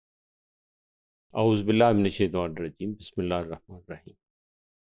Auzubillahi minash-shaytanir-rajim. Bismillahir-rahmanir-rahim.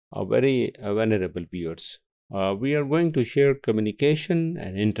 Very venerable viewers, we are going to share communication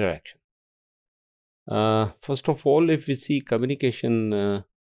and interaction. First of all, if we see communication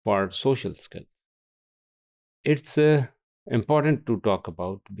for social skills, it's important to talk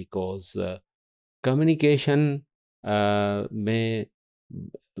about because communication में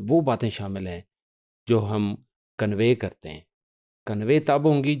वो बातें शामिल हैं जो हम convey करते हैं. Convey तब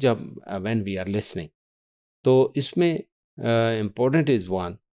होंगी जब when we are listening. तो इसमें important is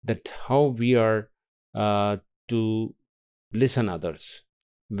one that how we are to listen others.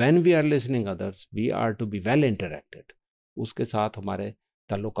 When we are listening others, we are to be well interacted. उसके साथ हमारे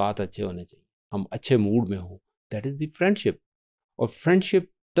ताल्लुकात अच्छे होने चाहिए, हम अच्छे मूड में हों. That is the friendship. और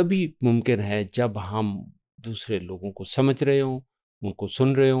फ्रेंडशिप तभी मुमकिन है जब हम दूसरे लोगों को समझ रहे हों, उनको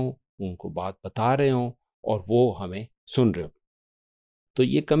सुन रहे हों, उनको बात बता रहे हों और वो हमें सुन रहे हों. तो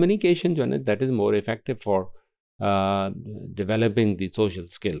ये कम्युनिकेशन जो है ना, that is more effective for developing the social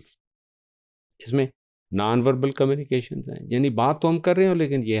skills. इसमें नॉन वर्बल कम्युनिकेशन हैं, यानी बात तो हम कर रहे हो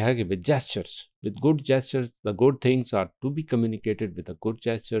लेकिन ये है कि with gestures, with good gestures, the good things are to be communicated with the good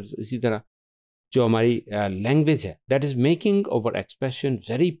gestures. इसी तरह जो हमारी लैंग्वेज है, that is making our expression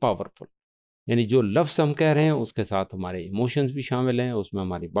very powerful. यानी जो लफ्ज़ हम कह रहे हैं उसके साथ हमारे इमोशंस भी शामिल हैं, उसमें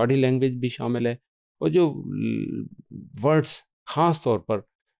हमारी बॉडी लैंग्वेज भी शामिल है. और जो वर्ड्स, ख़ास तौर पर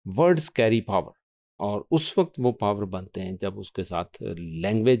वर्ड्स कैरी पावर, और उस वक्त वो पावर बनते हैं जब उसके साथ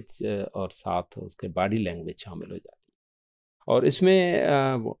लैंग्वेज और साथ उसके बॉडी लैंग्वेज शामिल हो जाती है. और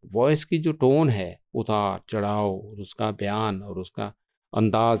इसमें वॉइस की जो टोन है, उतार चढ़ाव, और उसका बयान और उसका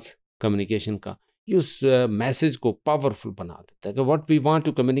अंदाज़ कम्युनिकेशन का, ये उस मैसेज को पावरफुल बना देता है कि what we want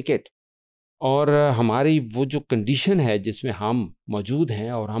to communicate. और हमारी वो जो कंडीशन है जिसमें हम मौजूद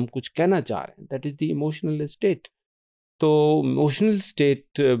हैं और हम कुछ कहना चाह रहे हैं, that is the emotional state. तो इमोशनल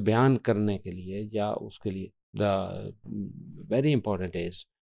स्टेट बयान करने के लिए या उसके लिए the very important is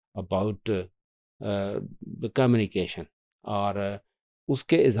about communication. और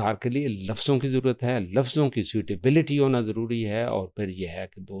उसके इजहार के लिए लफ्ज़ों की ज़रूरत है, लफ्ज़ों की सूटेबिलिटी होना ज़रूरी है. और फिर यह है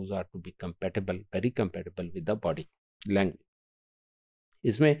कि those are to be compatible, very compatible with the body language.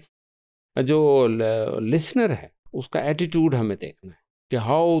 इसमें जो लिसनर है उसका एटीट्यूड हमें देखना है कि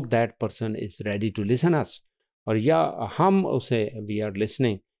how that person is ready to listen अस, और या हम उसे वी आर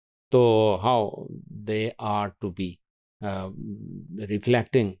लिसनिंग, तो how they are to be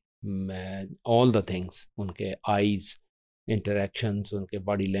reflecting all the things. उनके आईज़, इंटरेक्शंस, उनके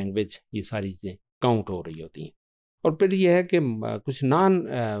बॉडी लैंग्वेज, ये सारी चीज़ें काउंट हो रही होती हैं. और फिर यह है कि कुछ नॉन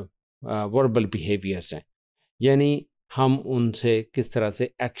वर्बल बिहेवियर्स हैं, यानी हम उनसे किस तरह से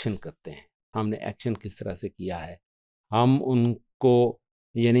एक्शन करते हैं, हमने एक्शन किस तरह से किया है, हम उनको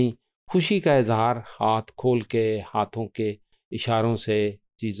यानी खुशी का इजहार हाथ खोल के, हाथों के इशारों से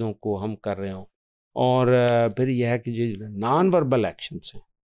चीज़ों को हम कर रहे हों. और फिर यह है कि जो नॉन वर्बल एक्शंस हैं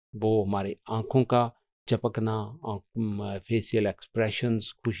वो हमारी आँखों का चपकना, फेशियल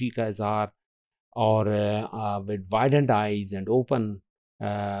एक्सप्रेशंस, खुशी का इजहार, और with widened eyes and open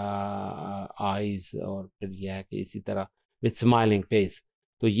eyes, और फिर यह है कि इसी तरह विद स्माइलिंग फेस.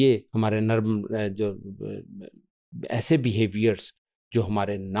 तो ये हमारे नर्म जो ऐसे बिहेवियर्स जो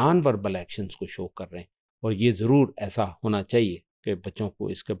हमारे नॉन वर्बल एक्शंस को शो कर रहे हैं. और ये ज़रूर ऐसा होना चाहिए कि बच्चों को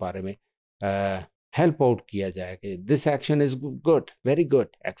इसके बारे में हेल्प आउट किया जाए कि this action is good, very good,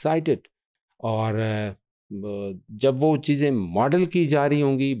 excited. और जब वो चीज़ें मॉडल की जा रही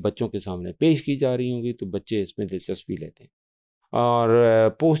होंगी, बच्चों के सामने पेश की जा रही होंगी, तो बच्चे इसमें दिलचस्पी लेते हैं.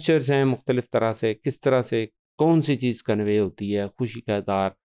 और पोस्चर्स हैं मुख्तलिफ़ तरह से, किस तरह से कौन सी चीज़ कन्वे होती है, खुशी का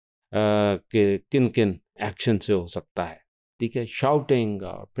इज़हार के किन किन एक्शन से हो सकता है. ठीक है, शाउटिंग,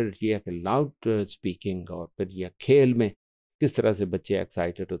 और फिर यह कि लाउड स्पीकिंग, और फिर यह खेल में किस तरह से बच्चे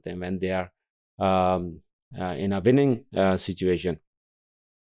एक्साइटेड होते हैं when they are in a winning situation.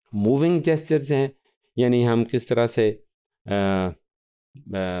 Moving gestures हैं, यानी हम किस तरह से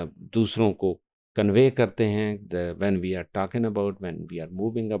दूसरों को कन्वे करते हैं, when we are talking about, when we are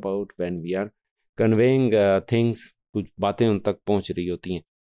moving about, when we are conveying things, कुछ बातें उन तक पहुंच रही होती हैं.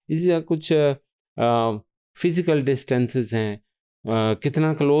 इसी तरह कुछ फिज़िकल डिस्टेंसेस हैं,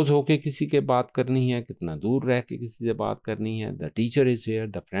 कितना क्लोज होके किसी के बात करनी है, कितना दूर रह के किसी से बात करनी है. The teacher is here,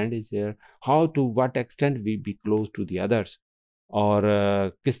 the friend is here, how to what extent we be close to the others. और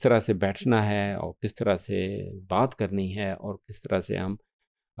किस तरह से बैठना है, और किस तरह से बात करनी है, और किस तरह से हम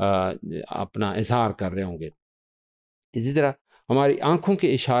अपना इजहार कर रहे होंगे. इसी तरह हमारी आँखों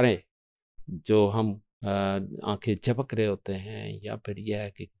के इशारे, जो हम आँखें झपक रहे होते हैं, या फिर यह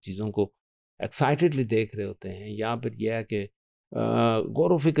है कि चीज़ों को एक्साइटेडली देख रहे होते हैं, या फिर यह है कि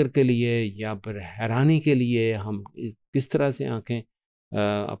गौर व फिक्र के लिए या फिर हैरानी के लिए हम किस तरह से आँखें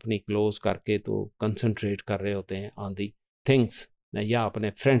अपनी क्लोज करके तो कंसंट्रेट कर रहे होते हैं ऑन दी थिंग्स, या अपने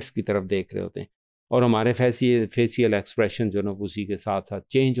फ्रेंड्स की तरफ देख रहे होते हैं, और हमारे फेसियल एक्सप्रेशन जो ना उसी के साथ साथ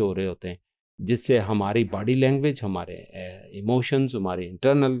चेंज हो रहे होते हैं, जिससे हमारी बॉडी लैंग्वेज, हमारे इमोशंस, हमारे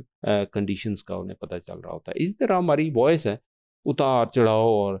इंटरनल कंडीशंस का उन्हें पता चल रहा होता है। इस तरह हमारी वॉइस है, उतार चढ़ाव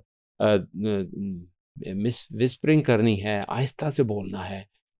और विस्परिंग करनी है, आहिस्ता से बोलना है,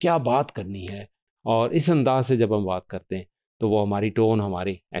 क्या बात करनी है, और इस अंदाज से जब हम बात करते हैं तो वो हमारी टोन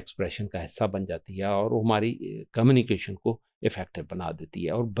हमारी एक्सप्रेशन का हिस्सा बन जाती है और हमारी कम्युनिकेशन को इफ़ेक्टिव बना देती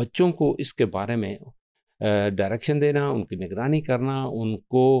है। और बच्चों को इसके बारे में डायरेक्शन देना, उनकी निगरानी करना,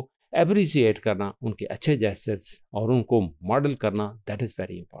 उनको एप्रिसिएट करना, उनके अच्छे जेस्चर्स और उनको मॉडल करना, that is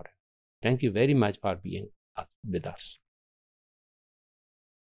very important. Thank you very much for being with us.